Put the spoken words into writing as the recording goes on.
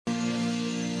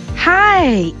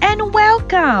Hi, and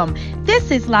welcome. This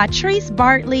is Latrice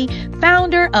Bartley,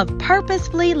 founder of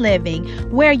Purposefully Living,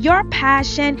 where your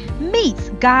passion meets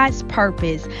God's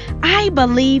purpose. I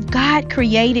believe God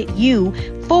created you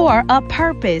for a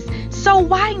purpose. So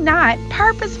why not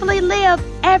purposefully live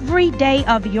every day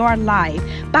of your life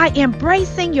by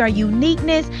embracing your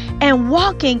uniqueness and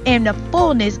walking in the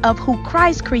fullness of who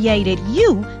Christ created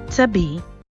you to be?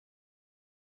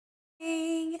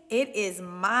 It is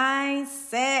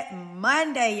Mindset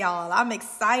Monday, y'all. I'm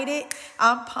excited.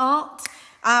 I'm pumped.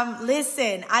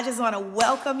 Listen, I just want to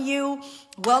welcome you.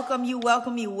 Welcome.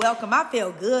 I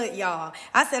feel good, y'all.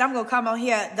 I said I'm going to come on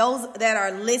here. Those that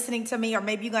are listening to me, or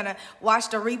maybe you're going to watch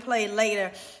the replay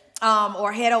later,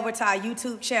 or head over to our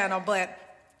YouTube channel. But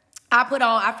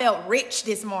I felt rich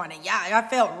this morning. Yeah, I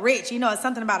felt rich. You know, it's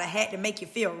something about a hat to make you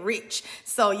feel rich.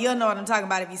 So you'll know what I'm talking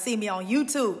about if you see me on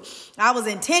YouTube. I was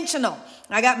intentional.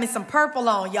 I got me some purple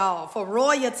on, y'all, for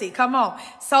royalty. Come on.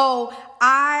 So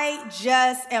I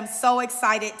just am so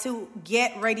excited to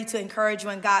get ready to encourage you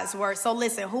in God's word. So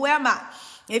listen, who am I?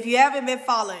 If you haven't been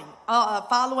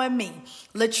following me,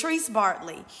 Latrice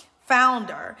Bartley,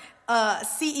 founder,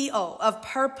 CEO of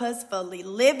Purposefully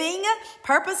Living,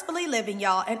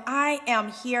 y'all. And I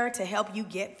am here to help you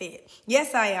get fit.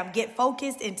 Yes, I am. Get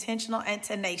focused, intentional, and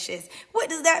tenacious. What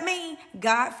does that mean?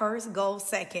 God first, goal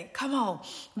second. Come on.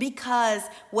 Because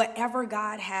whatever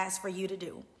God has for you to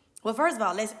do. Well, first of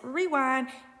all, let's rewind.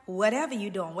 Whatever you're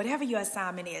doing, whatever your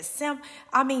assignment is,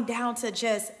 down to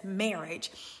just marriage,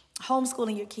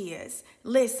 homeschooling your kids.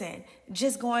 Listen,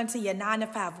 just going to your 9 to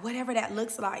 5, whatever that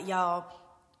looks like, y'all.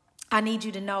 I need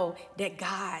you to know that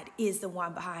God is the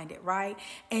one behind it, right?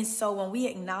 And so when we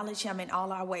acknowledge him in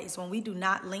all our ways, when we do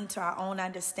not lean to our own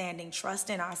understanding, trust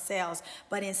in ourselves,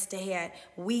 but instead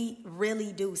we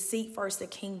really do seek first the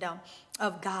kingdom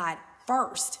of God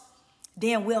first,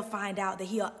 then we'll find out that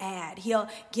he'll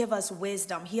give us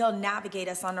wisdom. He'll navigate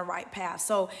us on the right path.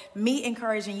 So me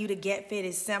encouraging you to get fit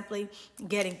is simply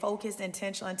getting focused,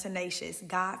 intentional, and tenacious.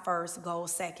 God first, goal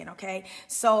second, okay?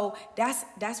 So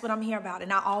that's what I'm here about.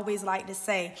 And I always like to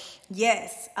say,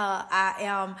 yes, I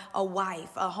am a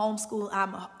wife, a homeschool.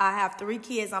 I have 3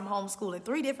 kids. I'm homeschooling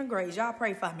 3 different grades. Y'all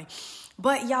pray for me.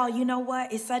 But y'all, you know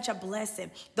what? It's such a blessing.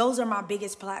 Those are my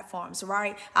biggest platforms,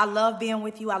 right? I love being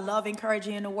with you. I love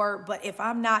encouraging you in the word. But if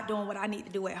I'm not doing what I need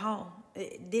to do at home,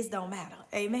 this don't matter.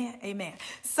 Amen.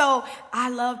 So I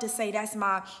love to say that's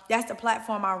the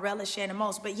platform I relish in the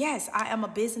most. But yes, I am a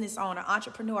business owner,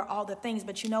 entrepreneur, all the things.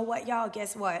 But you know what, y'all?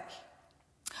 Guess what?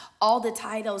 All the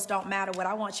titles don't matter. What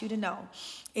I want you to know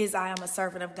is I am a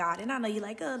servant of God. And I know you're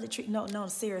like, oh, Latrice. No,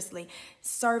 seriously.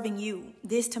 Serving you,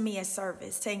 this to me is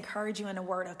service, to encourage you in the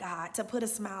word of God, to put a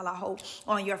smile, I hope,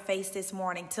 on your face this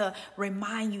morning, to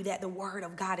remind you that the word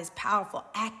of God is powerful,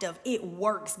 active, it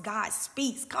works, God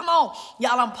speaks. Come on,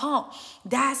 y'all, I'm pumped.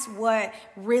 That's what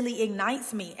really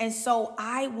ignites me. And so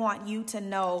I want you to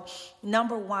know,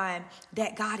 number one,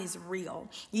 that God is real.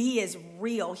 He is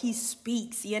real. He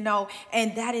speaks, and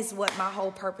that is what my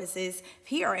whole purpose is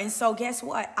here. And so guess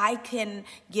what? I can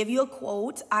give you a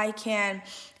quote. I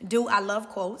love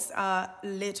quotes.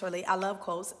 Literally, I love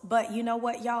quotes. But you know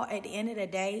what, y'all? At the end of the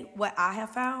day, what I have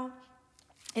found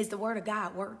is the word of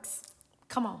God works.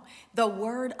 Come on. The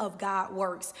word of God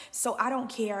works. So I don't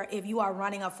care if you are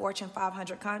running a Fortune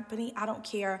 500 company. I don't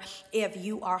care if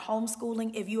you are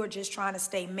homeschooling, if you are just trying to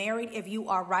stay married, if you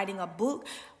are writing a book,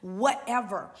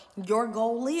 whatever your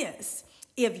goal is.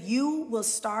 If you will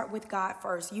start with God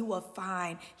first, you will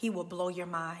find he will blow your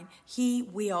mind. He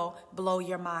will blow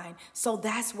your mind. So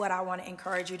that's what I want to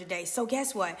encourage you today. So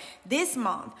guess what? This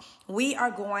month, we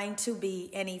are going to be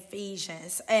in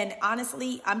Ephesians. And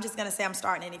honestly, I'm just going to say I'm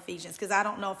starting in Ephesians because I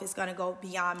don't know if it's going to go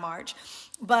beyond March.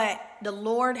 But the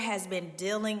Lord has been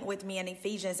dealing with me in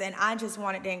Ephesians, and I just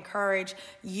wanted to encourage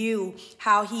you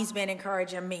how he's been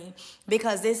encouraging me,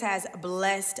 because this has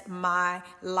blessed my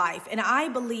life. And I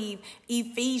believe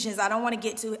Ephesians, I don't want to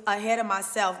get too ahead of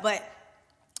myself, but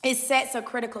it sets a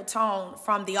critical tone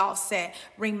from the offset,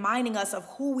 reminding us of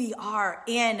who we are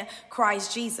in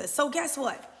Christ Jesus. So guess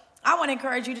what? I want to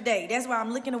encourage you today. That's why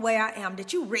I'm looking the way I am,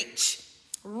 that you rich.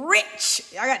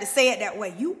 Rich. I got to say it that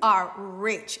way. You are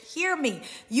rich. Hear me.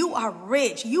 You are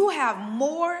rich. You have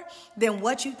more than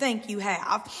what you think you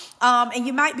have. And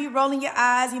you might be rolling your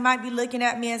eyes. You might be looking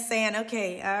at me and saying,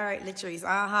 okay, all right, Latrice.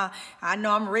 I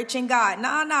know I'm rich in God.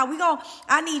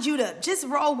 I need you to just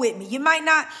roll with me. You might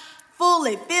not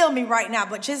fully feel me right now,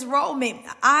 but just roll me.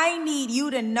 I need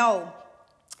you to know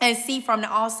and see from the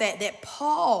offset that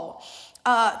Paul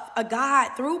God,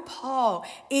 through Paul,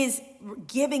 is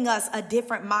giving us a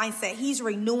different mindset. He's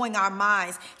renewing our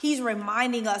minds. He's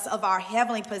reminding us of our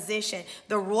heavenly position,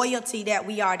 the royalty that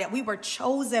we are, that we were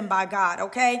chosen by God,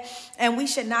 okay? And we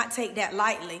should not take that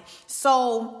lightly.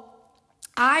 So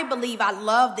I believe, I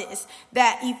love this,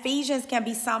 that Ephesians can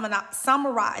be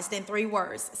summarized in 3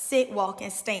 words: sit, walk,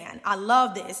 and stand. I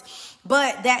love this.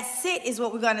 But that sit is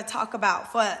what we're going to talk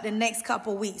about for the next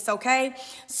couple weeks, okay?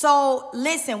 So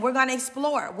listen, we're going to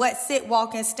explore what sit,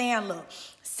 walk, and stand look.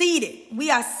 Seated. We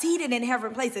are seated in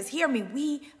heavenly places. Hear me.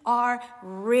 We are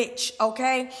rich,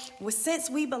 okay? Well, since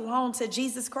we belong to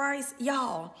Jesus Christ,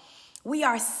 y'all, we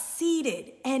are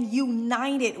seated and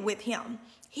united with him.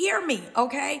 Hear me,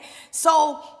 okay?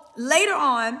 So later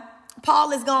on,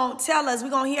 Paul is going to tell us, we're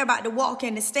going to hear about the walk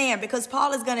and the stand, because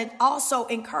Paul is going to also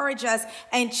encourage us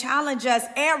and challenge us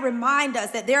and remind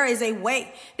us that there is a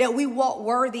way that we walk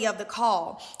worthy of the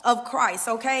call of Christ,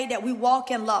 okay? That we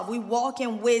walk in love, we walk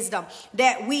in wisdom,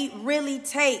 that we really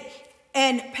take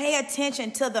and pay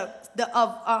attention to the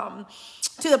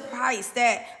price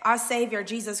that our Savior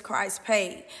Jesus Christ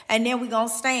paid. And then we're going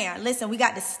to stand. Listen, we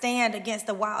got to stand against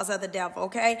the wiles of the devil,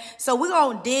 okay? So we're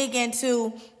going to dig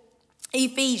into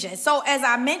Ephesians. So as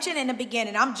I mentioned in the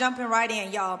beginning, I'm jumping right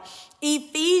in, y'all.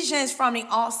 Ephesians from the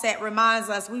offset reminds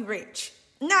us we rich.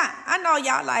 Nah, I know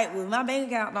y'all like, well, my bank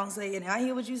account don't say it. I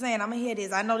hear what you're saying. I'm going to hear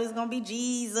this. I know this is going to be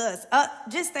Jesus.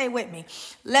 Just stay with me.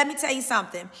 Let me tell you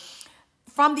something.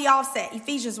 From the offset,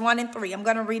 Ephesians 1 and 3, I'm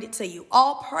going to read it to you.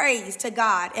 All praise to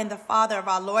God and the Father of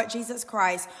our Lord Jesus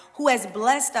Christ, who has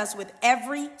blessed us with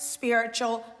every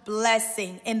spiritual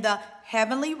blessing in the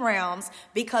heavenly realms,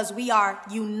 because we are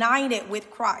united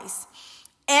with Christ.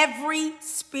 Every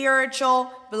spiritual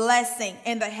blessing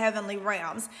in the heavenly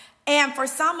realms. And for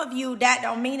some of you, that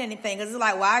don't mean anything, because it's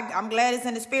like, well, I'm glad it's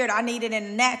in the spirit. I need it in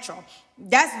the natural.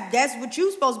 That's what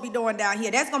you're supposed to be doing down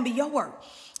here. That's going to be your work.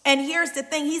 And here's the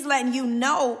thing. He's letting you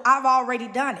know I've already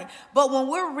done it. But when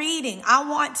we're reading, I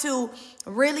want to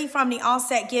really from the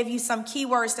onset give you some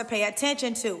keywords to pay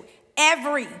attention to.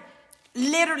 Every.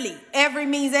 Literally. Every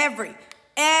means every.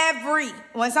 Every.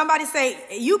 When somebody say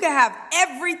you can have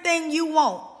everything you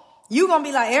want, you're going to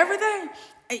be like, everything?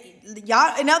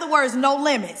 Y'all, in other words, no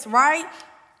limits, right?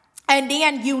 And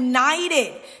then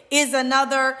united is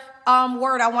another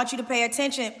word I want you to pay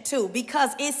attention to, because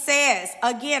it says,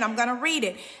 again, I'm going to read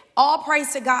it. All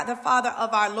praise to God, the Father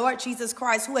of our Lord Jesus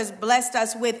Christ, who has blessed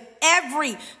us with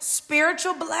every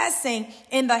spiritual blessing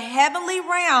in the heavenly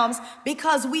realms,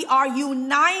 because we are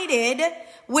united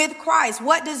with Christ.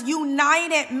 What does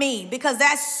united mean? Because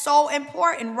that's so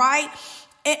important, right?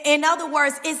 In other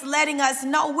words, it's letting us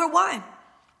know we're one.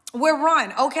 We're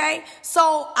one, okay?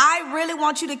 So I really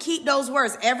want you to keep those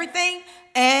words, everything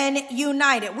and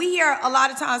united. We hear a lot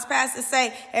of times pastors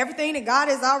say everything that God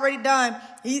has already done,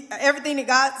 everything that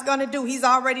God's going to do, he's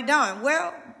already done.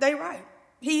 Well, they're right.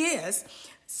 He is.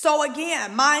 So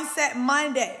again, Mindset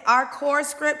Monday, our core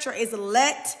scripture is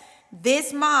let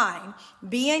this mind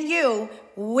be in you,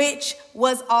 which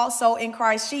was also in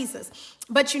Christ Jesus.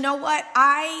 But you know what?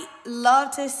 I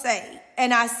love to say,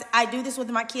 and I do this with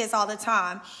my kids all the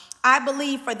time, I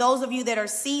believe for those of you that are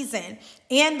seasoned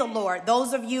in the Lord,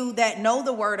 those of you that know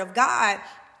the word of God,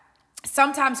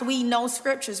 sometimes we know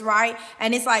scriptures, right?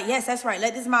 And it's like, yes, that's right.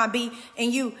 Let this mind be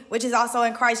in you, which is also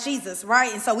in Christ Jesus,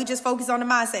 right? And so we just focus on the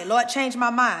mindset. Lord, change my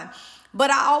mind. But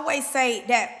I always say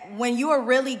that when you are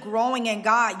really growing in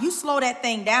God, you slow that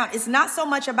thing down. It's not so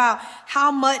much about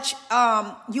how much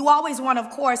you always want to, of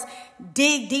course,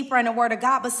 dig deeper in the word of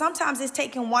God. But sometimes it's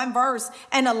taking one verse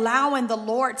and allowing the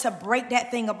Lord to break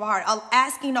that thing apart,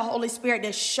 asking the Holy Spirit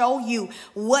to show you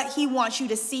what he wants you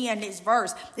to see in this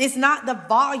verse. It's not the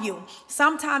volume.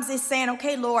 Sometimes it's saying,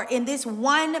 okay, Lord, in this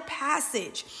one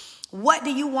passage, what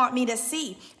do you want me to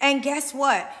see? And guess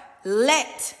what?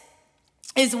 Let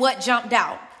is what jumped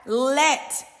out.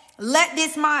 Let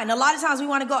this mind. A lot of times we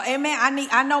want to go, amen.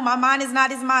 I know my mind is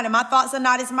not his mind and my thoughts are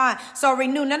not his mind. So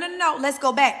renew. No. Let's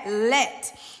go back.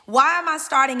 Let. Why am I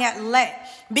starting at let?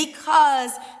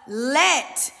 Because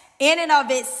let in and of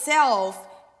itself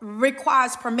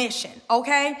requires permission.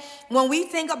 Okay. When we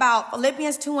think about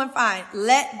Philippians 2 and 5,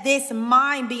 let this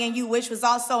mind be in you, which was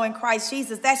also in Christ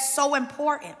Jesus. That's so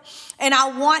important. And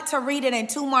I want to read it in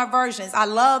 2 more versions. I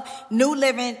love New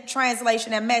Living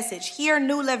Translation and Message. Here,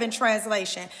 New Living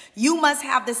Translation. You must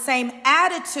have the same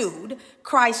attitude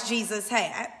Christ Jesus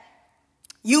had.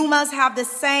 You must have the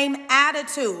same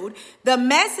attitude. The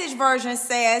Message version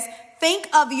says, think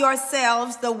of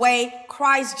yourselves the way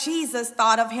Christ Jesus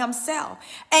thought of himself.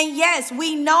 And yes,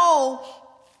 we know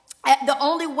the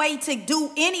only way to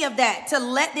do any of that, to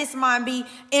let this mind be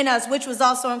in us, which was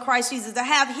also in Christ Jesus, to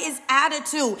have his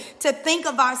attitude, to think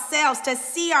of ourselves, to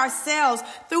see ourselves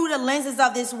through the lenses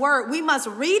of this word, we must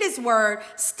read his word,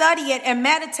 study it, and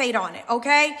meditate on it,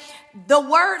 okay? The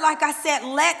word, like I said,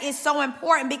 let is so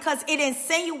important because it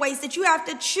insinuates that you have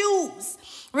to choose.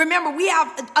 Remember, we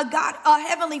have a God, a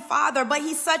heavenly Father, but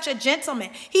he's such a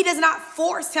gentleman. He does not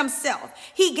force himself.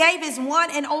 He gave his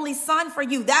one and only son for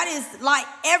you. That is like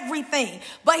everything.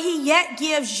 But he yet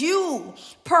gives you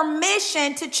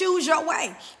permission to choose your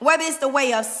way, whether it's the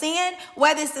way of sin,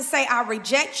 whether it's to say, I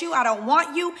reject you, I don't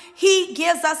want you. He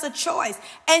gives us a choice.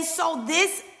 And so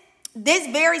this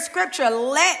very scripture,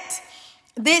 let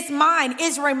this mind,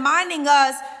 is reminding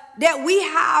us that we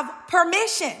have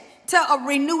permission to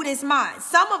renew this mind.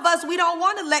 Some of us, we don't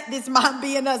want to let this mind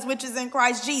be in us, which is in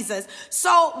Christ Jesus.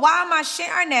 So why am I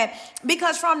sharing that?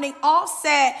 Because from the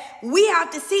offset, we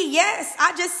have to see, yes,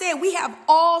 I just said we have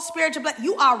all spiritual blessings.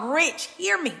 You are rich.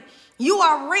 Hear me. You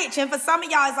are rich. And for some of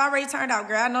y'all, it's already turned out,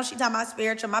 girl. I know she talking about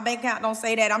spiritual. My bank account don't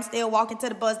say that. I'm still walking to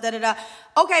the bus, da-da-da.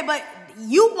 Okay, but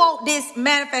you want this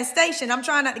manifestation. I'm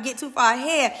trying not to get too far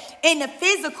ahead in the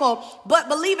physical, but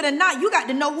believe it or not, you got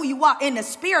to know who you are in the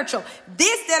spiritual.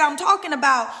 This that I'm talking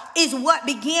about is what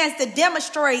begins to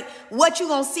demonstrate what you're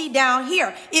going to see down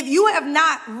here. If you have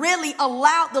not really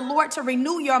allowed the Lord to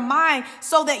renew your mind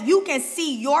so that you can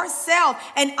see yourself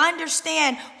and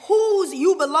understand whose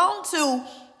you belong to,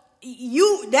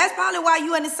 that's probably why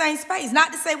you're in the same space.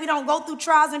 Not to say we don't go through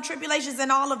trials and tribulations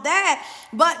and all of that,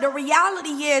 but the reality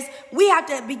is we have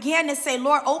to begin to say,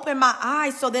 Lord, open my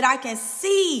eyes so that I can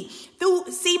see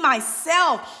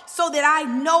myself, so that I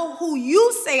know who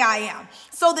you say I am,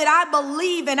 so that I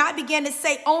believe and I begin to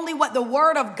say only what the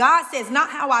word of God says,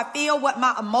 not how I feel, what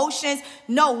my emotions.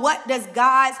 No, what does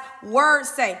God's word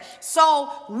say?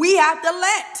 So we have to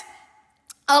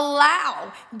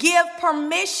allow, give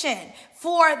permission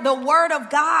for the word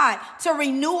of God to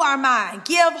renew our mind.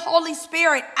 Give Holy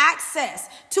Spirit access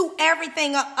to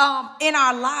everything in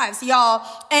our lives, y'all.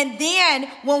 And then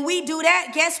when we do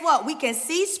that, guess what? We can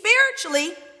see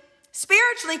spiritually,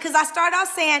 because I started out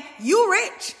saying, you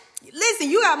rich. Listen,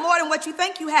 you got more than what you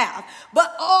think you have.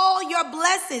 But all your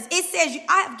blessings, it says,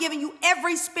 I have given you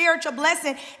every spiritual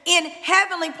blessing in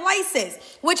heavenly places,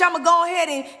 which I'm going to go ahead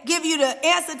and give you the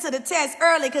answer to the test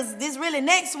early because this is really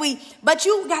next week. But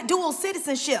you got dual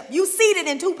citizenship. You seated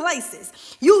in two places.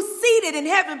 You seated in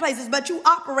heavenly places, but you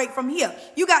operate from here.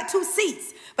 You got two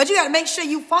seats, but you got to make sure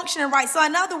you functioning right. So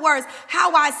in other words,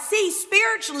 how I see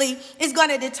spiritually is going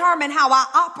to determine how I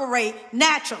operate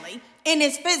naturally in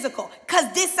this physical,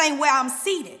 because this ain't where I'm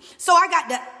seated. So I got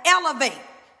to elevate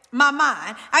my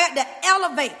mind. I got to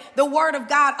elevate the word of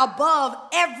God above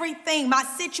everything, my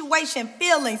situation,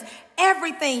 feelings,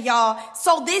 everything, y'all.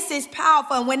 So this is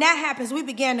powerful. And when that happens, we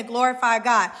begin to glorify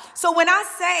God. So when I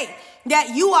say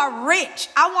that you are rich,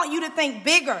 I want you to think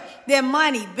bigger than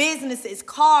money, businesses,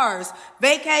 cars,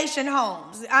 vacation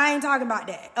homes. I ain't talking about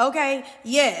that. Okay.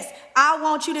 Yes. I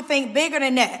want you to think bigger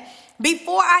than that.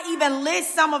 Before I even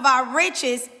list some of our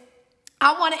riches,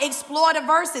 I want to explore the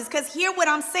verses, because hear what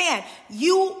I'm saying.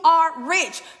 You are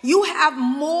rich. You have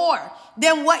more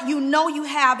than what you know you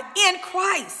have in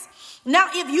Christ. Now,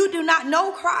 if you do not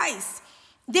know Christ,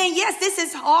 then yes, this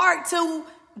is hard to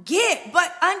get,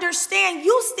 but understand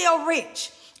you still rich.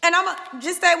 And I'm going to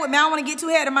just stay with me. I don't want to get too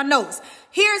ahead of my notes.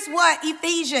 Here's what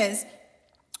Ephesians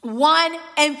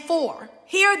 1:4.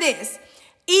 Hear this.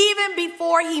 Even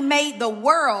before he made the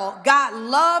world, God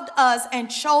loved us and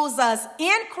chose us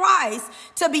in Christ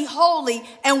to be holy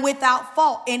and without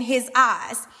fault in his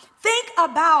eyes. Think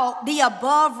about the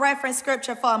above reference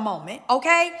scripture for a moment,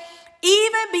 okay?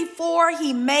 Even before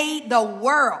he made the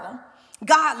world,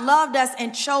 God loved us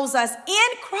and chose us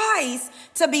in Christ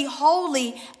to be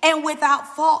holy and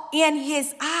without fault in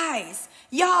his eyes.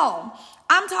 Y'all,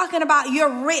 I'm talking about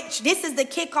you're rich. This is the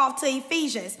kickoff to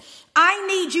Ephesians. I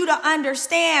need you to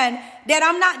understand that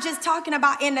I'm not just talking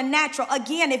about in the natural.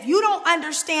 Again, if you don't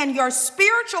understand your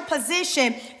spiritual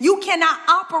position, you cannot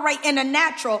operate in the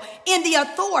natural, in the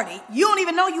authority. You don't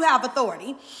even know you have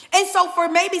authority. And so for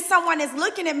maybe someone is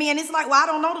looking at me and it's like, well, I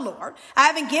don't know the Lord. I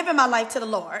haven't given my life to the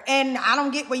Lord. And I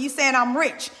don't get where you saying I'm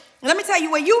rich. Let me tell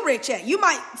you where you rich at. You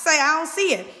might say, I don't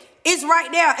see it. It's right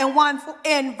there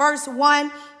in verse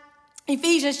 1,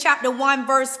 Ephesians chapter 1,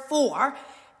 verse 4.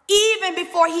 Even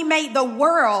before he made the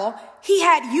world, he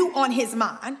had you on his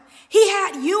mind. He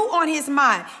had you on his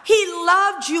mind. He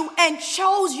loved you and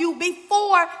chose you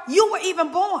before you were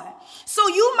even born. So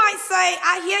you might say,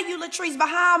 I hear you, Latrice, but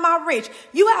how am I rich?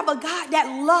 You have a God that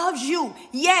loves you.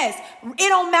 Yes, it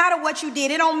don't matter what you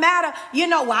did. It don't matter,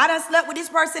 well, I done slept with this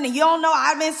person and you don't know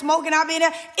I've been smoking, I've been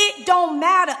there. It don't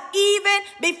matter. Even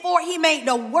before he made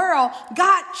the world,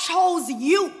 God chose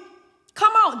you.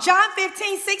 Come on, John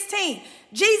 15:16.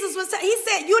 Jesus he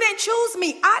said, you didn't choose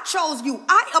me. I chose you.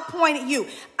 I appointed you.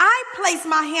 I placed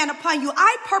my hand upon you.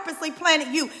 I purposely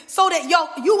planted you so that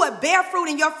you would bear fruit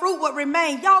and your fruit would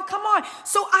remain. Y'all, come on.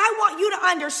 So I want you to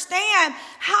understand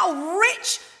how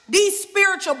rich these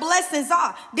spiritual blessings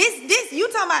are. This you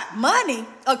talking about money,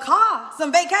 a car,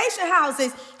 some vacation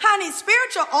houses. Honey,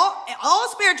 all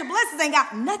spiritual blessings ain't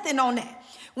got nothing on that.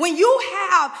 When you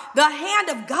have the hand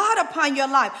of God upon your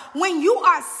life, when you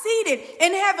are seated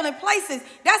in heavenly places,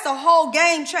 that's a whole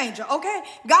game changer, okay?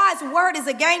 God's word is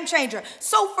a game changer.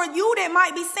 So for you that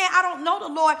might be saying, I don't know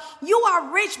the Lord, you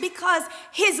are rich because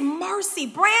his mercy,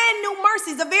 brand new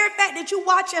mercies, the very fact that you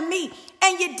watching me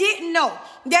and you didn't know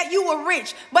that you were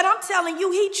rich. But I'm telling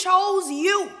you, he chose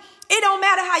you. It don't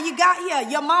matter how you got here.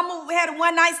 Your mama had a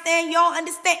one night stand. You don't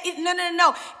understand.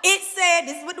 No. It said,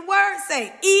 this is what the word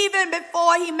say. Even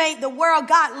before he made the world,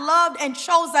 God loved and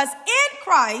chose us in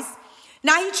Christ.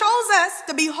 Now he chose us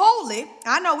to be holy.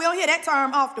 I know we don't hear that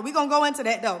term often. We're going to go into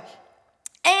that though.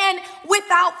 And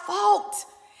without fault.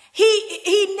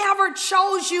 He never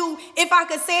chose you, if I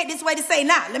could say it this way, to say,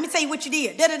 nah, let me tell you what you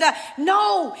did.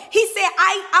 No, he said,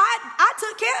 I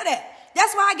took care of that.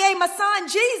 That's why I gave my son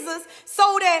Jesus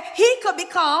so that he could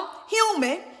become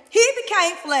human. He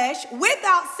became flesh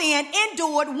without sin,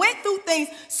 endured, went through things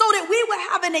so that we would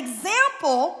have an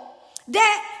example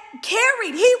that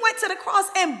carried. He went to the cross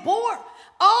and bore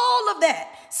all of that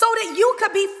so that you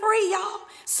could be free, y'all.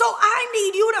 So I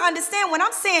need you to understand when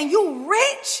I'm saying you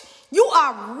rich, you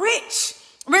are rich.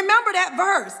 Remember that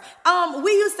verse.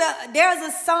 There's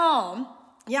a psalm.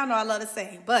 Y'all know I love to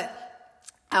sing, but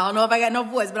I don't know if I got no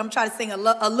voice, but I'm trying to sing a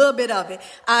little bit of it.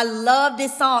 I love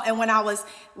this song. And when I was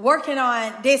working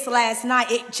on this last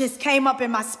night, it just came up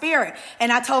in my spirit.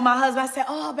 And I told my husband, I said,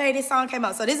 oh, babe, this song came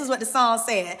up. So this is what the song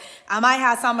said. I might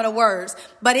have some of the words,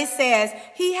 but it says,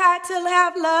 he had to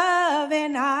have love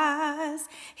and eyes.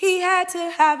 He had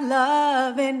to have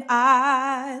love and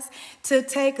eyes to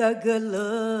take a good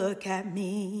look at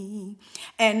me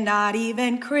and not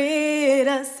even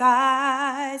criticize.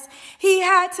 He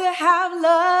had to have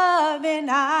love and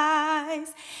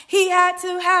eyes. He had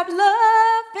to have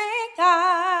loving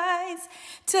eyes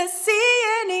to see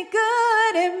any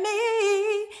good in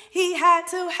me. He had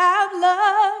to have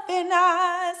loving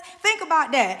eyes. Think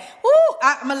about that. Ooh,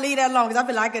 I'm going to leave that alone because I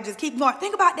feel like I could just keep going.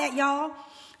 Think about that, y'all.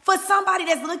 For somebody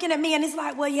that's looking at me and it's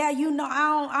like, well, yeah,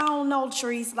 I don't know,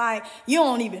 Treese. Like, you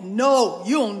don't even know.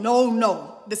 You don't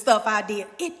know the stuff I did.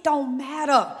 It don't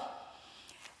matter.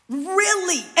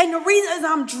 Really. And the reason is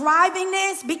I'm driving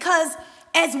this because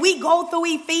as we go through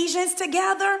Ephesians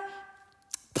together,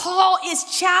 Paul is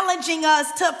challenging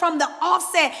us from the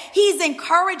offset. He's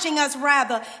encouraging us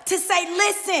rather to say,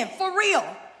 listen, for real.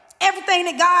 Everything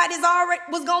that God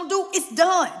was going to do, it's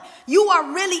done. You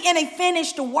are really in a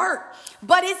finished work.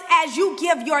 But it's as you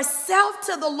give yourself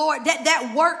to the Lord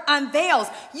that work unveils.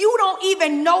 You don't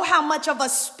even know how much of a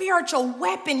spiritual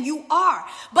weapon you are.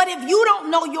 But if you don't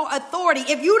know your authority,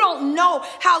 if you don't know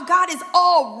how God is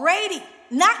already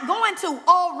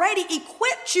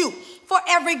equipped you for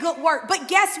every good work. But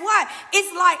guess what?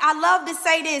 It's like, I love to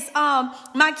say this.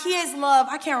 My kids love,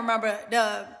 I can't remember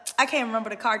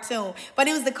the cartoon, but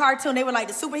it was the cartoon. They were like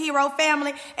the superhero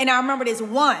family. And I remember this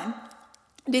one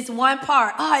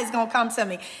part. Oh, it's going to come to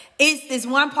me. It's this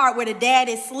one part where the dad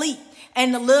is asleep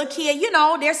and the little kid,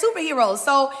 they're superheroes.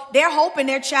 So they're hoping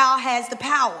their child has the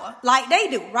power like they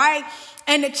do, right?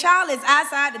 And the child is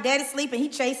outside, the dad is sleeping, he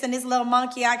chasing this little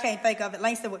monkey. I can't think of it.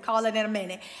 Langston would call it in a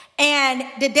minute. And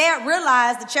the dad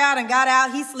realized the child and got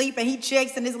out, he's sleeping, he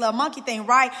chasing this little monkey thing,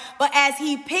 right? But as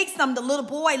he picks them, the little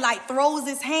boy throws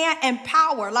his hand and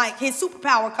power, his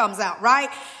superpower comes out, right?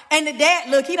 And the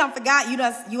dad, look, he done forgot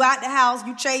you out the house,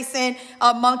 you chasing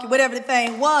a monkey, whatever the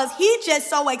thing was. He just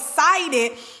so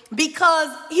excited because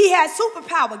he had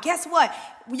superpower. Guess what?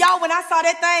 Y'all, when I saw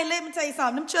that thing, let me tell you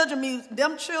something.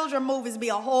 Them children movies be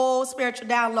a whole spiritual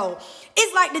download.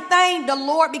 It's like the thing the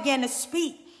Lord began to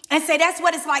speak and say, that's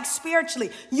what it's like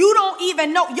spiritually. You don't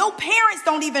even know. Your parents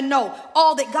don't even know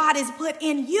all that God has put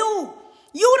in you.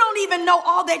 You don't even know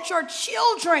all that your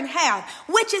children have,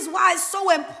 which is why it's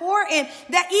so important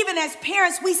that even as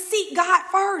parents, we seek God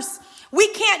first. We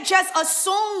can't just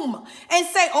assume and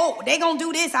say, oh, they're going to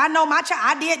do this. I know my child,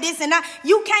 I did this and that.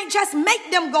 You can't just make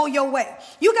them go your way.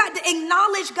 You got to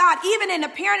acknowledge God, even in the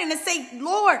parenting, and say,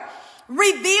 Lord,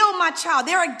 reveal my child.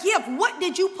 They're a gift. What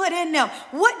did you put in them?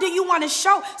 What do you want to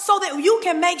show so that you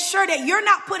can make sure that you're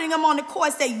not putting them on the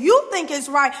course that you think is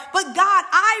right? But God,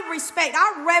 I respect,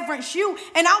 I reverence you,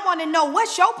 and I want to know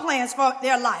what's your plans for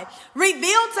their life.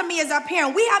 Reveal to me as a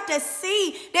parent. We have to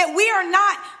see that we are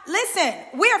not, listen,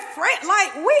 we're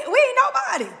like we ain't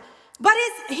nobody. But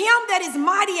it's him that is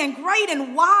mighty and great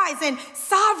and wise and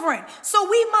sovereign. So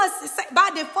we must say by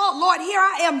default, Lord, here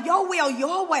I am, your will,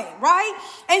 your way, right?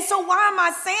 And so why am I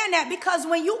saying that? Because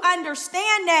when you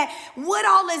understand that what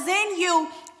all is in you,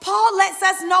 Paul lets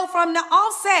us know from the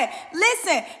offset.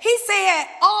 Listen, he said,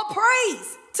 all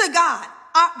praise to God,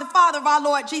 the Father of our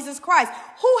Lord Jesus Christ,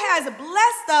 who has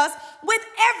blessed us with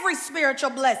every spiritual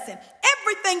blessing,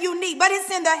 everything you need, but it's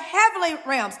in the heavenly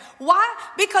realms. Why?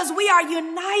 Because we are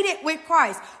united with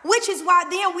Christ, which is why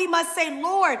then we must say,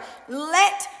 Lord,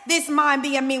 let this mind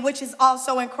be in me, which is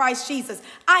also in Christ Jesus.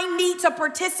 I need to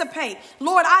participate.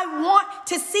 Lord, I want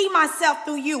to see myself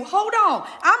through you. Hold on.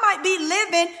 I might be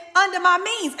living under my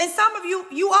means. And some of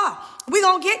you are. We're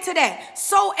going to get to that.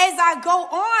 So as I go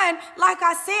on, like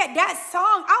I said, that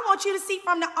song, I want you to see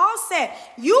from the offset.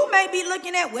 You may be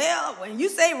looking at, well, when you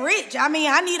say rich, I mean,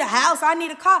 I need a house, I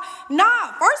need a car.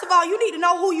 Nah, first of all, you need to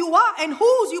know who you are and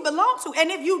whose you belong to.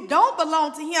 And if you don't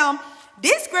belong to him,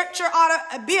 this scripture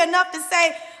ought to be enough to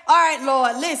say, all right,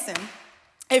 Lord, listen,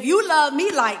 if you love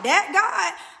me like that,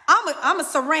 God, I'm a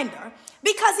surrender.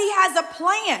 Because he has a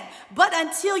plan. But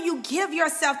until you give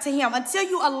yourself to him, until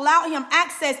you allow him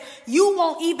access, you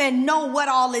won't even know what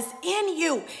all is in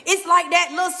you. It's like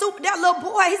that little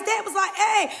boy, his dad was like,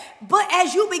 hey, but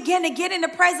as you begin to get in the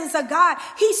presence of God,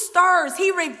 he stirs,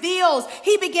 he reveals,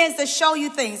 he begins to show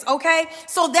you things, okay?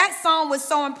 So that song was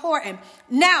so important.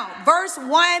 Now, verse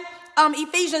 1,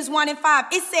 Ephesians 1:5,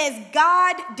 it says,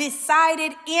 God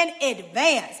decided in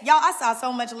advance. Y'all, I saw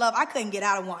so much love, I couldn't get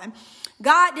out of one.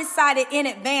 God decided in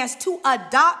advance to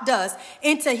adopt us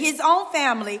into his own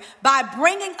family by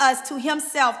bringing us to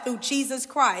himself through Jesus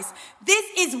Christ. This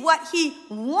is what he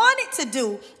wanted to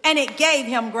do, and it gave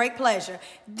him great pleasure.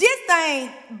 This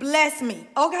thing blessed me,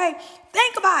 okay?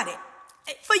 Think about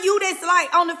it. For you that's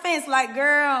like on the fence, like,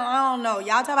 girl, I don't know.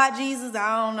 Y'all talk about Jesus,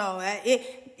 I don't know.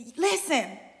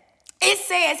 Listen, it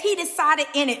says he decided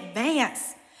in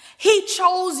advance. He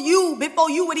chose you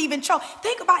before you would even chose.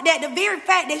 Think about that. The very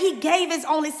fact that he gave his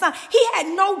only son, he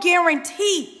had no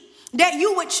guarantee that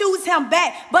you would choose him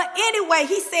back. But anyway,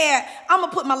 he said, I'm going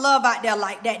to put my love out there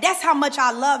like that. That's how much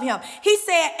I love him. He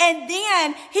said, and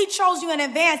then he chose you in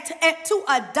advance to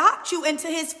adopt you into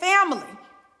his family.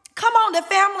 Come on, the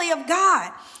family of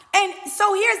God. And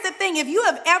so here's the thing. If you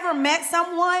have ever met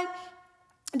someone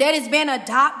that has been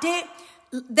adopted,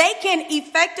 they can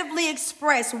effectively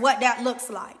express what that looks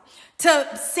like. To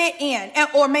sit in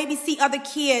or maybe see other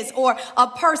kids or a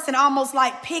person almost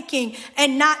like picking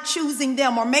and not choosing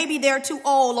them, or maybe they're too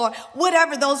old or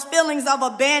whatever those feelings of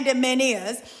abandonment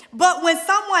is. But when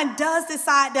someone does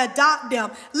decide to adopt them,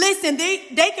 listen,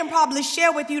 they can probably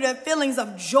share with you the feelings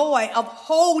of joy, of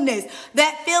wholeness,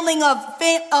 that feeling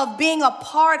of being a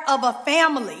part of a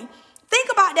family.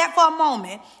 Think about that for a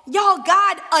moment. Y'all,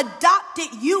 God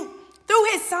adopted you through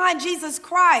his son, Jesus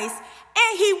Christ,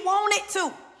 and he wanted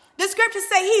to. The scriptures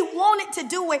say he wanted to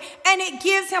do it, and it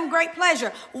gives him great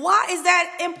pleasure. Why is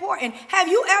that important? Have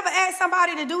you ever asked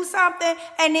somebody to do something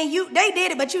and then they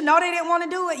did it, but you know they didn't want to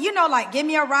do it? You know, like, give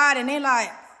me a ride, and they're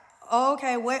like, oh,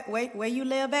 okay, wait, where you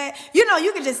live at? You know,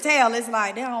 you can just tell it's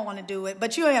like they don't want to do it,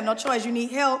 but you have no choice. You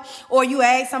need help, or you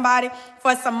ask somebody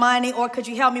for some money, or could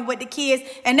you help me with the kids?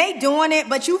 And they doing it,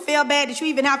 but you feel bad that you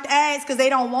even have to ask because they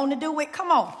don't want to do it.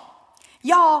 Come on.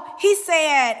 Y'all, he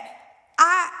said,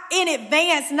 in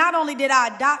advance, not only did I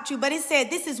adopt you, but it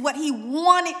said this is what he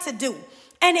wanted to do.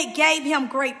 And it gave him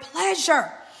great pleasure.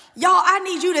 Y'all, I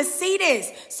need you to see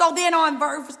this. So then on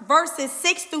verses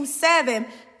 6-7,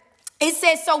 it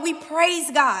says, so we praise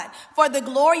God for the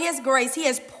glorious grace he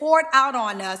has poured out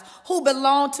on us who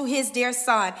belong to his dear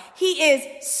son. He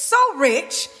is so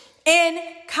rich in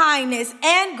kindness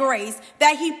and grace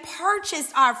that he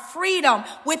purchased our freedom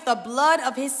with the blood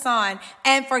of his son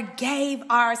and forgave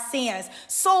our sins.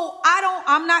 So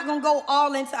I'm not going to go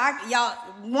all into,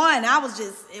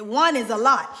 one is a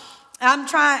lot.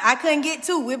 I couldn't get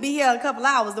two. We'll be here a couple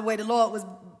hours the way the Lord was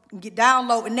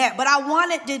downloading that. But I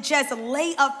wanted to just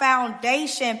lay a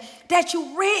foundation that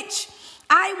you're rich.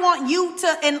 I want you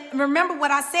to, and remember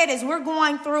what I said is we're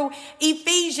going through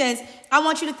Ephesians. I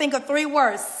want you to think of 3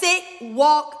 words: sit,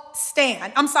 walk,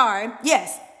 stand.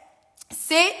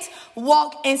 Sit,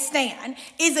 walk, and stand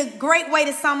is a great way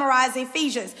to summarize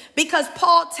Ephesians, because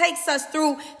Paul takes us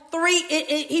through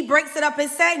he breaks it up in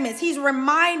segments. He's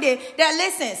reminded that,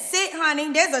 listen, sit, honey,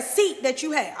 there's a seat that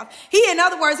you have. In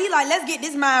other words, he like, let's get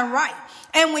this mind right.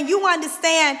 And when you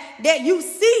understand that you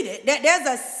seated, that there's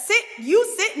you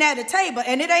sitting at a table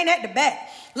and it ain't at the back.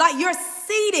 Like, you're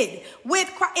seated with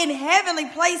Christ in heavenly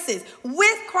places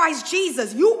with Christ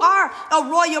Jesus. You are a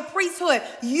royal priesthood.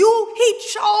 He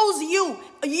chose you,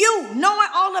 knowing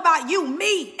all about you,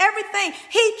 me, everything.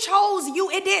 He chose you.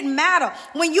 It didn't matter.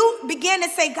 When you begin to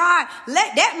say, God,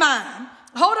 let that mind,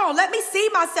 hold on, let me see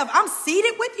myself. I'm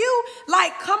seated with you.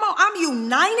 Like, come on, I'm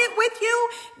united with you.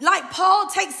 Like, Paul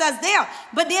takes us there.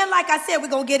 But then, like I said, we're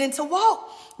going to get into walk.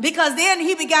 Because then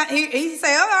he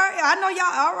said, all right, I know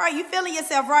y'all, all right, you feeling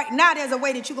yourself right. Now there's a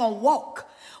way that you're going to walk.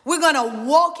 We're going to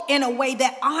walk in a way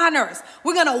that honors.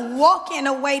 We're going to walk in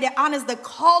a way that honors the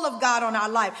call of God on our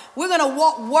life. We're going to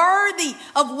walk worthy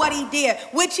of what he did,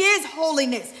 which is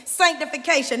holiness,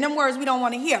 sanctification, them words we don't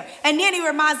want to hear. And then he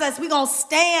reminds us we're going to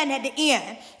stand at the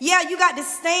end. Yeah, you got to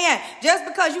stand. Just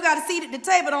because you got a seat at the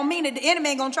table don't mean that the enemy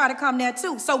ain't going to try to come there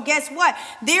too. So guess what?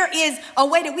 There is a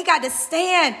way that we got to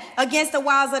stand against the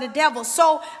wiles of the devil.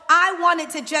 So I wanted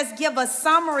to just give a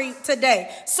summary today.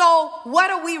 So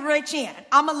what are we rich in?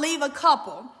 I'm going to leave a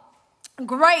couple.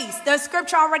 Grace. The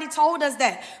scripture already told us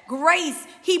that. Grace.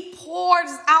 He pours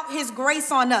out his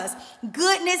grace on us.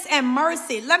 Goodness and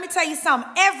mercy. Let me tell you something.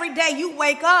 Every day you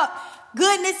wake up,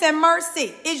 goodness and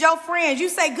mercy is your friends. You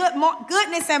say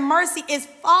goodness and mercy is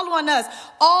following us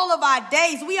all of our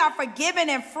days. We are forgiven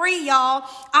and free, y'all.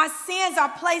 Our sins are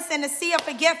placed in the sea of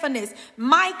forgetfulness.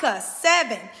 Micah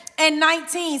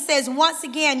 7:19 says, once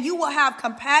again, you will have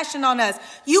compassion on us.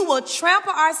 You will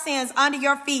trample our sins under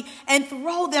your feet and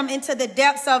throw them into the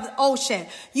depths of the ocean.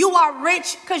 You are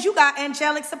rich because you got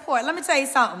angelic support. Let me tell you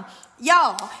something.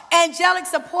 Y'all, angelic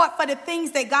support for the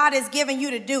things that God has given you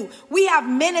to do. We have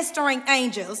ministering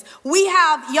angels. We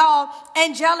have, y'all,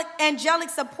 angelic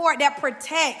support that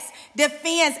protects,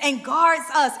 defends, and guards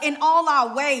us in all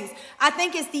our ways. I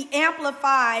think it's the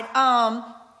amplified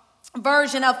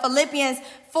version of Philippians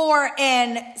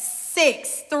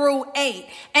 4:6-8.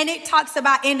 And it talks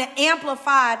about in the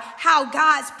amplified how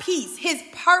God's peace, his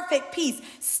perfect peace,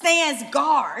 stands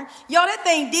guard. Y'all, that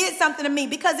thing did something to me,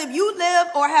 because if you live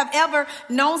or have ever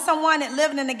known someone that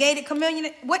lived in a gated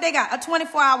community, what they got? A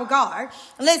 24-hour guard.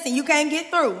 Listen, you can't get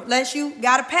through unless you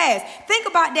got a pass. Think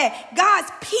about that.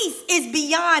 God's peace is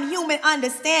beyond human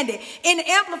understanding. In the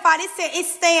amplified, it said it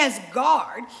stands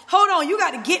guard. Hold on, you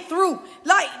got to get through.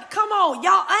 Like, come on,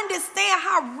 y'all understand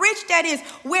how rich that is,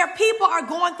 where people are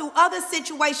going through other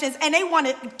situations and they want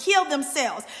to kill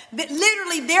themselves. That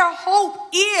literally their hope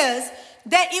is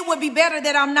that it would be better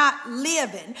that I'm not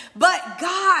living. But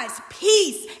God's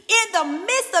peace in the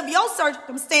midst of your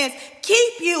circumstance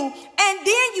keep you, and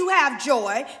then you have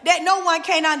joy that no one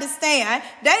can understand.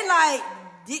 They like,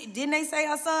 didn't they say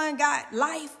her son got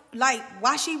life? Like,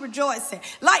 why she rejoicing?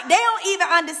 Like, they don't even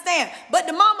understand. But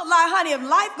the mama like, honey, if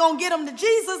life gonna get them to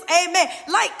Jesus, amen.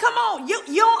 Like, come on, you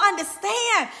don't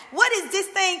understand. What is this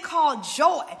thing called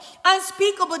joy?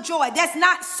 Unspeakable joy. That's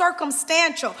not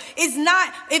circumstantial. It's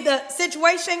not, if the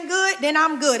situation good, then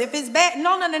I'm good. If it's bad,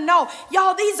 no.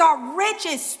 Y'all, these are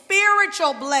riches,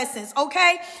 spiritual blessings,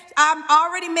 okay? I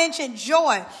already mentioned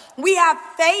joy. We have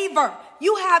favor.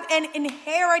 You have an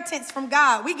inheritance from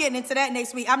God. We're getting into that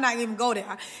next week. I'm not even going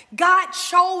there. God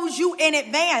chose you in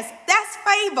advance. That's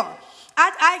favor.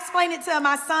 I explained it to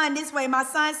my son this way. My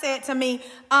son said to me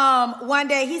one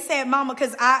day, he said, Mama,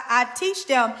 because I teach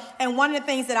them, and one of the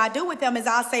things that I do with them is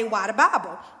I'll say, why the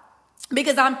Bible?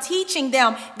 Because I'm teaching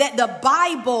them that the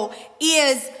Bible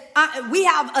is, we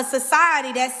have a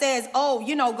society that says, oh,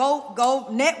 you know, go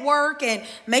network and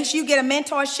make sure you get a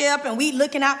mentorship, and we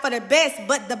looking out for the best,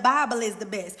 but the Bible is the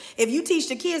best. If you teach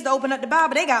the kids to open up the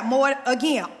Bible, they got more,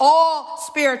 again, all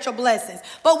spiritual blessings.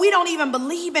 But we don't even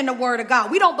believe in the word of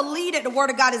God. We don't believe that the word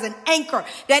of God is an anchor,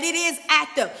 that it is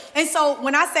active. And so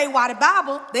when I say why the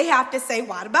Bible, they have to say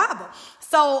why the Bible.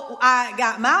 So I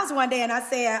got Miles one day and I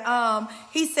said,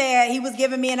 he said, he was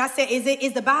giving me, and I said,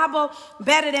 is the Bible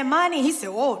better than money? He said,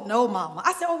 oh, no, Mama.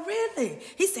 I said, oh, really?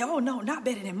 He said, oh, no, not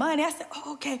better than money. I said,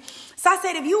 oh, okay. So I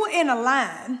said, if you were in a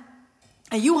line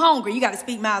and you hungry, you got to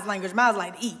speak Miles language. Miles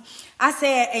like to eat. I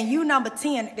said, and you number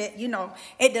 10, that, you know,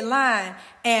 at the line,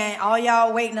 and all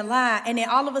y'all waiting in line. And then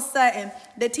all of a sudden,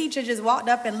 the teacher just walked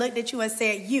up and looked at you and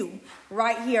said, you,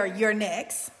 right here, you're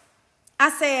next. I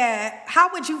said, how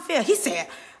would you feel? He said,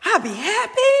 I'd be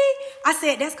happy. I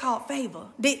said, that's called favor.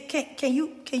 Can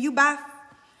you buy?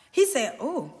 He said,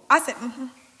 oh. I said, mm-hmm.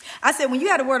 I said, when you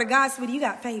have the word of God, sweetie, you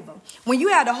got favor. When you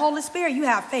have the Holy Spirit, you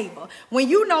have favor. When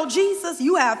you know Jesus,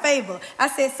 you have favor. I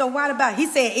said, so what about it? He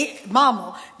said,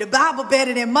 Mama, the Bible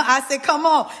better than mine. I said, come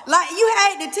on. Like, you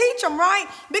had to teach them, right?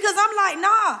 Because I'm like,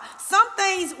 nah, some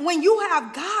things, when you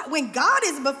have God, when God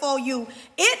is before you,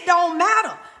 it don't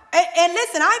matter. And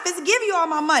listen, I ain't supposed to give you all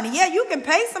my money. Yeah, you can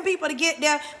pay some people to get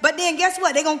there, but then guess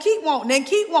what? They're going to keep wanting and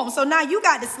keep wanting. So now you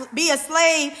got to be a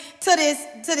slave to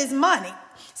this money.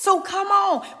 So come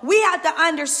on, we have to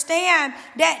understand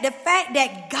that the fact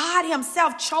that God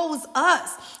himself chose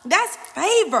us, that's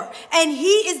favor. And he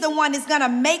is the one that's going to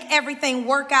make everything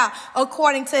work out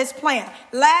according to his plan.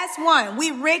 Last one,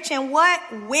 we rich in what?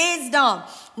 Wisdom.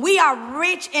 We are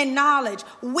rich in knowledge.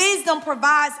 Wisdom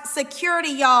provides security,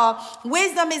 y'all.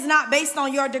 Wisdom is not based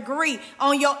on your degree,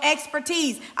 on your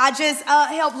expertise. I just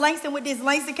helped Langston with this.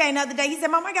 Langston came the other day. He said,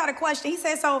 Mom, I got a question. He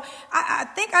said, so I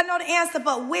think I know the answer,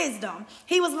 but wisdom.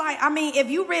 He was like, I mean, if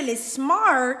you really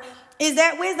smart, is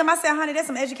that wisdom? I said, honey, that's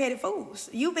some educated fools.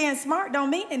 You being smart don't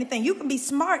mean anything. You can be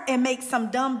smart and make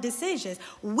some dumb decisions.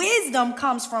 Wisdom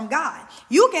comes from God.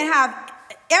 You can have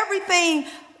everything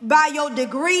by your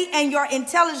degree, and your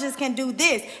intelligence can do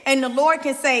this. And the Lord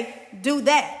can say, do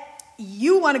that.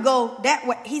 You want to go that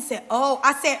way. He said, oh,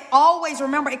 I said, always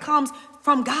remember it comes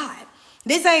from God.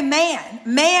 This ain't man.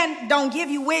 Man don't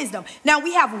give you wisdom. Now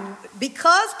we have,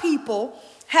 because people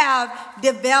have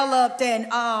developed and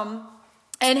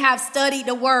have studied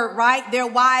the word, right? They're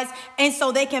wise, and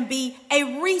so they can be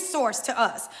a resource to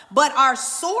us. But our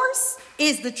source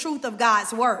is the truth of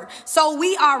God's word. So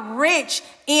we are rich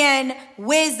in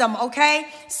wisdom, okay?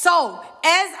 So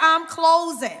as I'm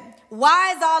closing,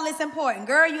 why is all this important?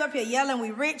 Girl, you up here yelling,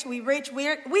 we rich. We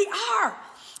are.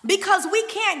 Because we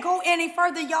can't go any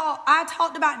further, y'all. I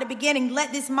talked about at the beginning,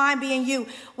 let this mind be in you,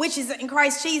 which is in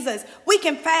Christ Jesus. We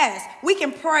can fast, we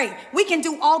can pray, we can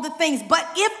do all the things. But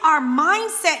if our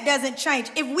mindset doesn't change,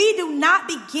 if we do not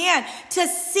begin to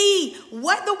see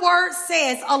what the word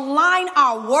says, align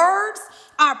our words,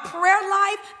 our prayer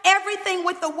life, everything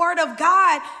with the word of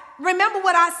God. Remember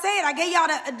what I said. I gave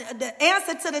y'all the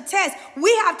answer to the test.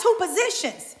 We have two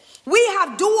positions. We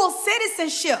have dual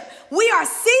citizenship. We are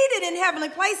seated in heavenly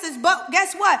places, but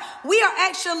guess what? We are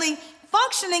actually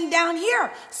functioning down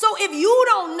here. So if you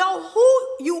don't know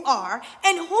who you are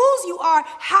and whose you are,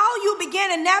 how you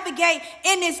begin to navigate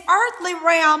in this earthly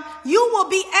realm, you will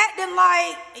be acting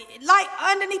like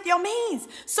underneath your means.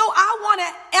 So I want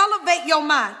to elevate your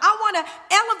mind. I want to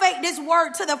elevate this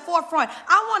word to the forefront.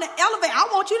 I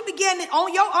want you to begin it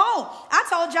on your own. I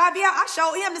told Javier, I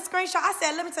showed him the screenshot. I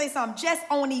said, let me tell you something, just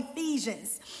on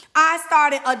Ephesians. I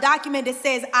started a document that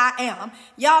says I am.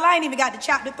 Y'all, I ain't even got to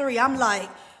chapter 3. I'm like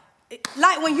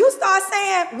when you start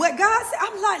saying what God said,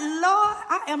 I'm like, Lord,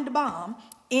 I am the bomb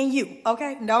in you.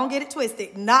 Okay. Don't get it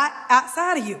twisted. Not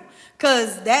outside of you.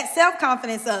 Because that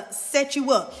self-confidence set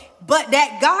you up. But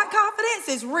that God confidence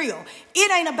is real.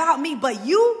 It ain't about me, but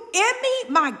you in me,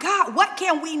 my God, what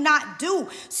can we not do?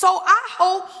 So I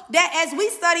hope that as we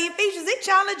study Ephesians, it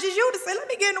challenges you to say, let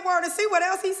me get in the word and see what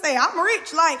else he say. I'm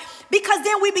rich. Because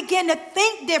then we begin to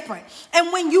think different.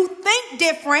 And when you think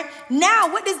different,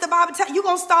 now what does the Bible tell you? You're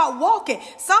going to start walking.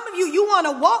 Some of you want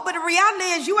to walk, but the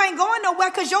reality is you ain't going nowhere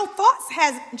because your thoughts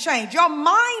hasn't changed. Your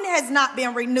mind has not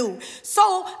been renewed. So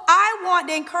I want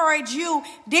to encourage you.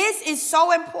 This is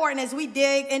so important as we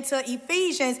dig into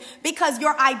Ephesians, because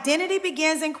your identity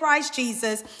begins in Christ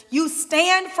Jesus. You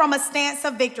stand from a stance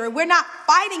of victory. We're not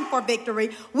fighting for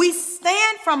victory. We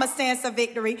stand from a stance of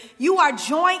victory. You are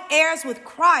joint heirs with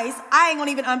Christ. I ain't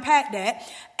gonna even unpack that.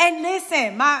 And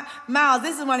listen, Miles,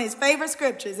 this is one of his favorite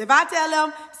scriptures. If I tell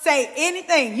him, say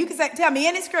anything, you can tell me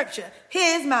any scripture.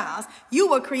 Here's Miles. You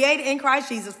were created in Christ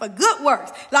Jesus for good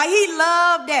works. Like he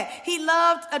loved that. He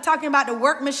loved talking about the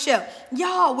workmanship.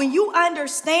 Y'all, when you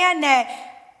understand that,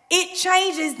 it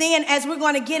changes then as we're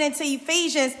going to get into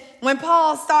Ephesians when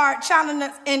Paul started challenging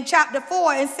us in chapter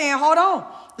 4 and saying, hold on,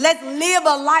 let's live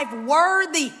a life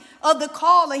worthy of the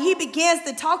call. And he begins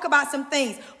to talk about some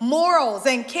things, morals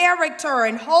and character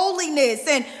and holiness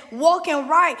and walking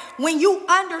right. When you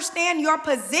understand your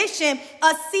position,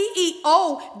 a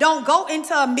CEO don't go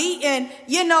into a meeting.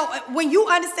 When you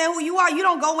understand who you are, you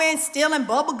don't go in stealing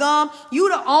bubble gum. You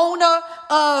the owner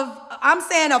of,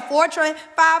 a Fortune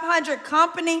 500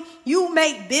 company. You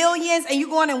make billions and you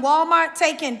going in Walmart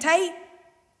taking tape.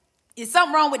 There's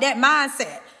something wrong with that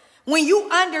mindset. When you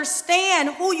understand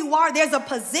who you are, there's a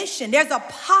position, there's a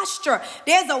posture,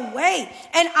 there's a way.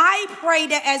 And I pray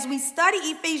that as we study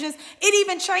Ephesians, it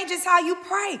even changes how you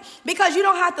pray. Because you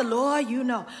don't have to, Lord,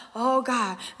 oh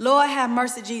God, Lord have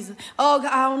mercy, Jesus. Oh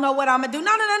God, I don't know what I'm going to do.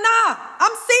 No.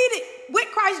 I'm seated with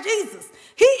Christ Jesus.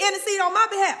 He interceded on my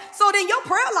behalf. So then your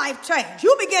prayer life changed.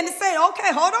 You begin to say,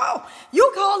 okay, hold on.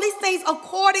 You call these things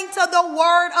according to the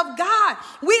word of God.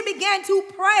 We began to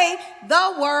pray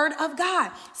the word of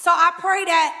God. So I pray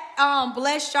that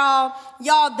bless y'all.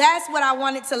 Y'all, that's what I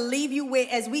wanted to leave you with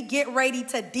as we get ready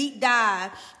to deep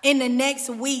dive in the next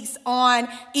weeks on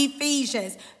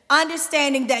Ephesians.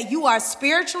 Understanding that you are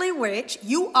spiritually rich.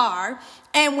 You are.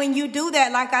 And when you do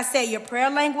that, like I said, your prayer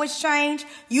language change.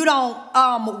 You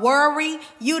don't worry.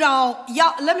 You don't.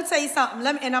 Y'all, let me tell you something.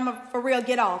 And I'm gonna for real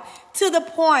get off to the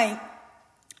point.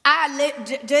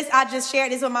 I just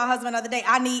shared this with my husband the other day.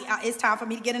 It's time for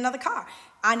me to get another car.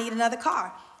 I need another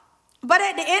car. But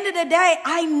at the end of the day,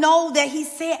 I know that he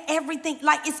said everything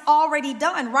like it's already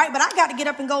done, right? But I got to get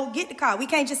up and go get the car. We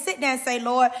can't just sit there and say,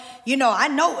 Lord, I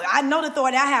know the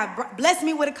authority I have. Bless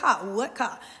me with a car. What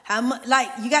car? How much? Like,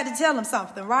 you got to tell him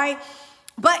something, right?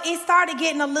 But it started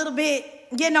getting a little bit,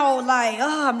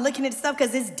 I'm looking at stuff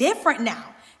because it's different now.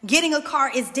 Getting a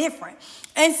car is different.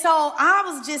 And so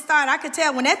I could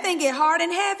tell when that thing get hard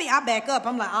and heavy, I back up.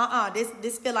 I'm like,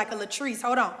 this feel like a Latrice.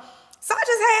 Hold on. So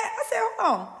I said,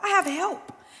 hold on, I have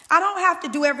help. I don't have to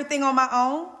do everything on my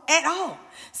own at all.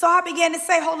 So I began to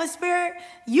say, Holy Spirit,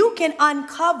 you can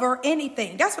uncover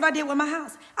anything. That's what I did with my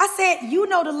house. I said, you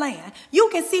know the land. You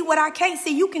can see what I can't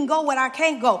see. You can go what I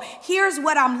can't go. Here's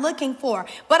what I'm looking for.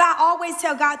 But I always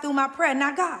tell God through my prayer,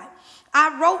 now God,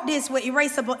 I wrote this with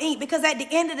erasable ink because at the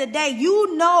end of the day,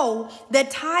 you know the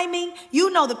timing, you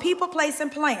know the people, place, and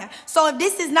plan. So if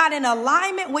this is not in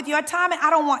alignment with your timing, I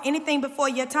don't want anything before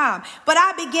your time. But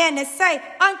I began to say,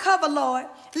 uncover, Lord.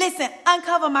 Listen,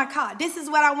 uncover my car. This is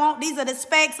what I want. These are the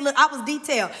specs. Look, I was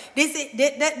detailed.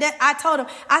 I told him,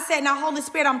 I said, now, Holy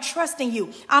Spirit, I'm trusting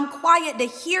you. I'm quiet to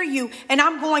hear you, and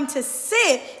I'm going to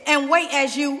sit and wait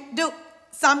as you do.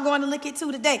 So I'm going to look at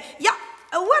 2 today. Yeah,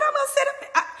 what I'm going to sit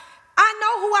up. I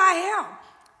know who I am.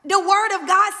 The word of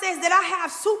God says that I have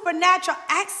supernatural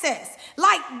access.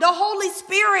 Like the Holy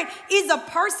Spirit is a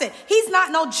person. He's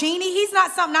not no genie. He's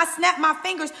not something I snap my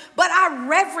fingers, but I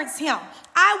reverence him.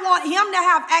 I want him to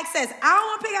have access. I don't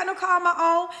want to pick out no car on my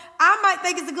own. I might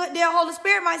think it's a good deal. Holy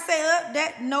Spirit might say,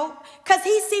 nope. Because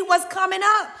he see what's coming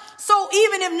up. So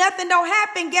even if nothing don't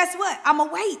happen, guess what? I'm going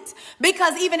to wait.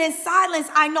 Because even in silence,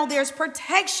 I know there's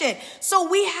protection. So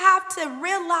we have to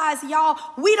realize, y'all,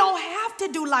 we don't have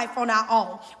to do life on our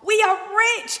own. We are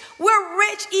rich. We're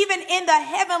rich even in the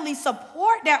heavenly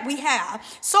support that we have.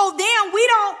 So then we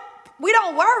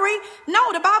don't worry.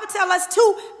 No, the Bible tells us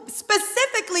to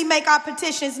specifically make our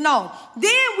petitions known.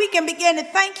 Then we can begin to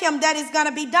thank him that it's going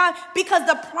to be done because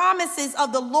the promises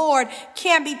of the Lord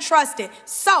can be trusted.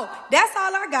 So that's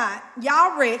all I got.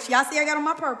 Y'all rich. Y'all see I got on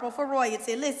my purple for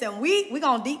royalty. Listen, we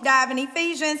going to deep dive in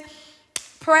Ephesians.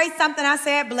 Pray something I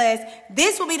said blessed.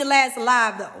 This will be the last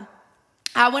live though.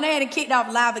 I went ahead and kicked off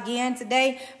live again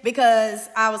today because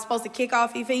I was supposed to kick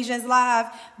off Ephesians live.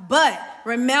 But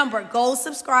remember, go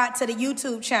subscribe to the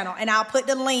YouTube channel and I'll put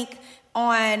the link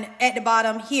at the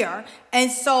bottom here.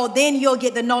 And so then you'll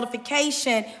get the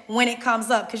notification when it comes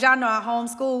up. Because y'all know I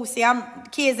homeschool. See, I'm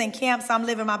kids in camp, so I'm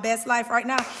living my best life right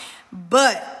now.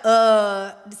 But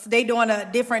they doing a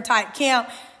different type camp.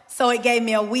 So it gave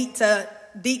me a week to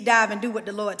deep dive and do what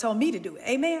the Lord told me to do.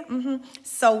 Amen.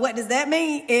 So what does that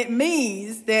mean? It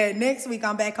means that next week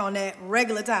I'm back on that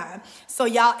regular time. So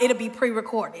y'all, it'll be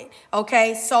pre-recorded.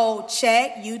 Okay. So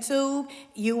check YouTube.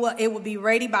 It will be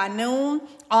ready by noon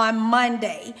on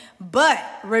Monday. But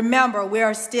remember, we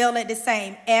are still at the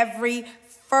same every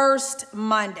first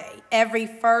Monday,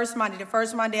 the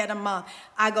first Monday of the month,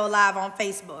 I go live on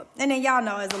Facebook. And then y'all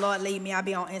know as the Lord lead me, I'll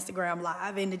be on Instagram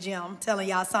live in the gym telling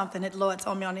y'all something that the Lord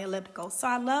told me on the elliptical. So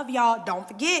I love y'all. Don't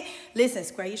forget, listen,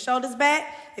 square your shoulders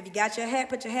back. If you got your hat,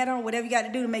 put your hat on, whatever you got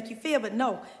to do to make you feel. But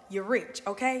no, you're rich,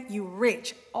 okay? You're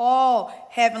rich. All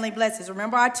heavenly blessings.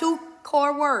 Remember our 2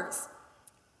 core words.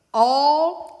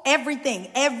 Everything,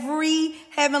 every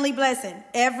heavenly blessing,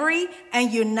 every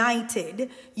and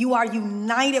united. You are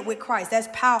united with Christ. That's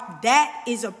power. That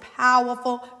is a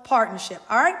powerful partnership.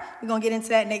 All right. We're going to get into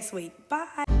that next week.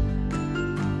 Bye.